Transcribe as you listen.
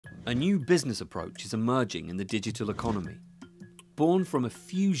A new business approach is emerging in the digital economy. Born from a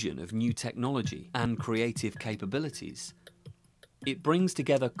fusion of new technology and creative capabilities, it brings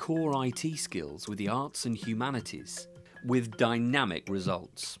together core IT skills with the arts and humanities, with dynamic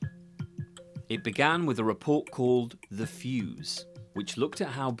results. It began with a report called The Fuse, which looked at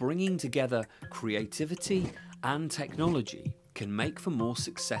how bringing together creativity and technology can make for more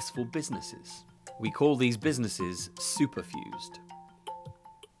successful businesses. We call these businesses SUPERFUSED.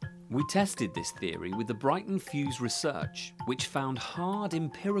 We tested this theory with the Brighton Fuse Research, which found hard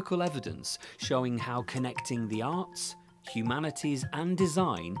empirical evidence showing how connecting the arts, humanities and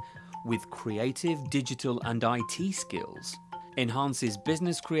design with creative, digital and IT skills enhances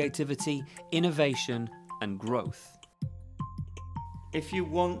business creativity, innovation and growth. If you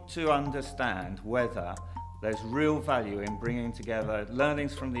want to understand whether there's real value in bringing together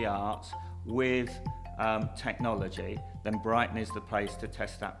learnings from the arts with technology, then Brighton is the place to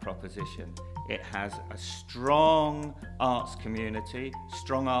test that proposition. It has a strong arts community,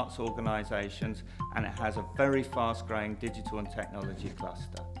 strong arts organisations, and it has a very fast-growing digital and technology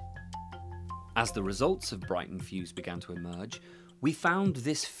cluster. As the results of Brighton Fuse began to emerge, we found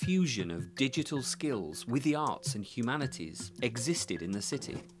this fusion of digital skills with the arts and humanities existed in the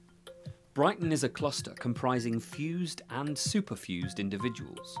city. Brighton is a cluster comprising fused and superfused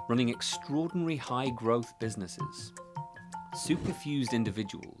individuals running extraordinary high-growth businesses. Superfused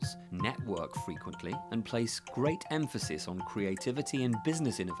individuals network frequently and place great emphasis on creativity and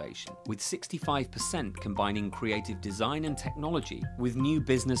business innovation, with 65% combining creative design and technology with new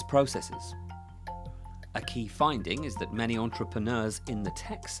business processes. A key finding is that many entrepreneurs in the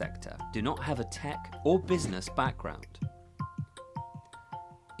tech sector do not have a tech or business background.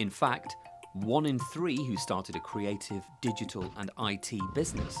 In fact, 1 in 3 who started a creative, digital and IT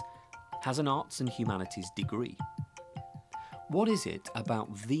business has an arts and humanities degree. What is it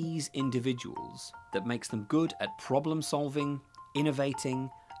about these individuals that makes them good at problem solving, innovating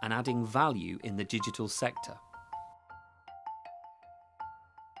and adding value in the digital sector?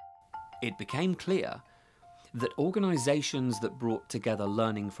 It became clear that organisations that brought together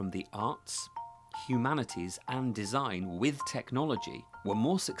learning from the arts, humanities and design with technology were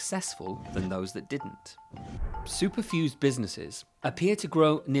more successful than those that didn't. Superfused businesses appear to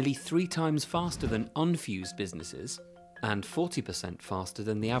grow nearly 3 times faster than unfused businesses and 40% faster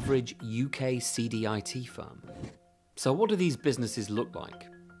than the average UK CDIT firm. So what do these businesses look like?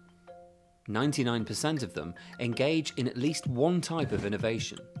 99% of them engage in at least one type of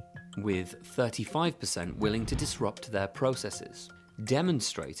innovation, with 35% willing to disrupt their processes,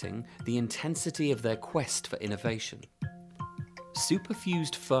 demonstrating the intensity of their quest for innovation.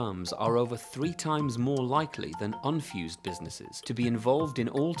 Superfused firms are over 3 times more likely than unfused businesses to be involved in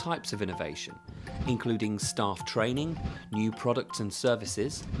all types of innovation, including staff training, new products and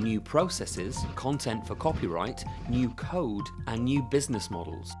services, new processes, content for copyright, new code, and new business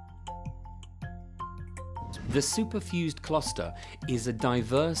models. The Superfused cluster is a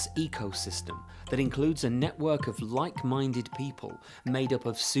diverse ecosystem that includes a network of like-minded people made up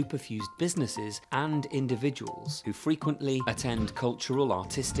of superfused businesses and individuals who frequently attend cultural,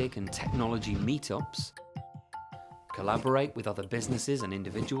 artistic and technology meetups, collaborate with other businesses and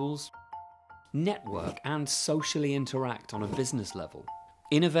individuals, network and socially interact on a business level,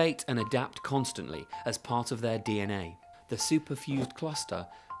 innovate and adapt constantly as part of their DNA. The Superfused cluster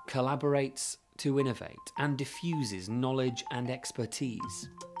collaborates to innovate and diffuses knowledge and expertise.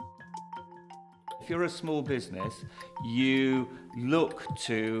 If you're a small business, you look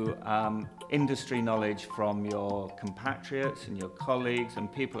to industry knowledge from your compatriots and your colleagues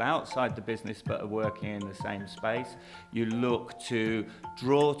and people outside the business but are working in the same space. You look to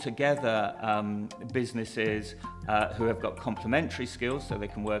draw together businesses who have got complementary skills so they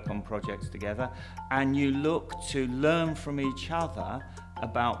can work on projects together, and you look to learn from each other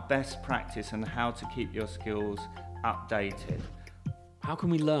about best practice and how to keep your skills updated. How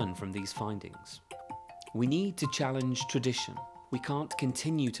can we learn from these findings? We need to challenge tradition. We can't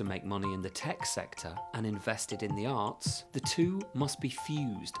continue to make money in the tech sector and invest it in the arts. The two must be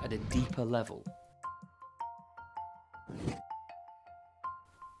fused at a deeper level.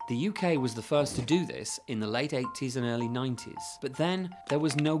 The UK was the first to do this in the late 80s and early 90s, but then there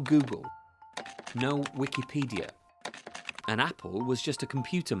was no Google, no Wikipedia, and Apple was just a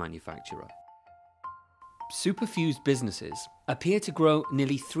computer manufacturer. Superfused businesses appear to grow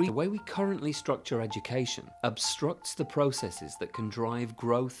nearly 3. The way we currently structure education obstructs the processes that can drive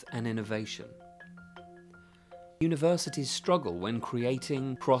growth and innovation. Universities struggle when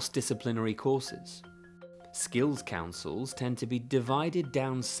creating cross-disciplinary courses. Skills councils tend to be divided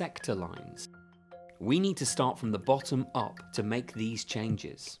down sector lines. We need to start from the bottom up to make these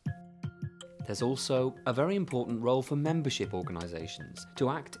changes. there's also a very important role for membership organisations to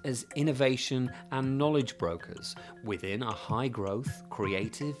act as innovation and knowledge brokers within a high-growth,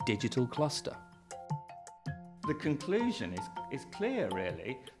 creative digital cluster. The conclusion is clear,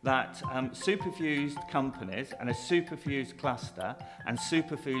 really, that superfused companies and a superfused cluster and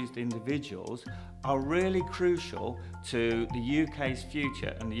superfused individuals are really crucial to the UK's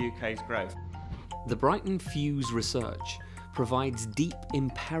future and the UK's growth. The Brighton Fuse Research provides deep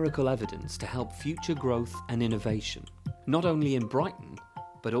empirical evidence to help future growth and innovation, not only in Brighton,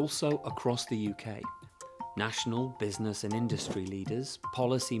 but also across the UK. National business and industry leaders,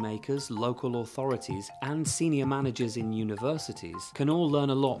 policymakers, local authorities, and senior managers in universities can all learn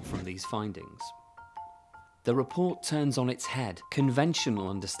a lot from these findings. The report turns on its head conventional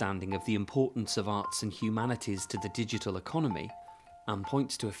understanding of the importance of arts and humanities to the digital economy and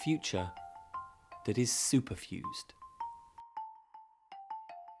points to a future that is superfused.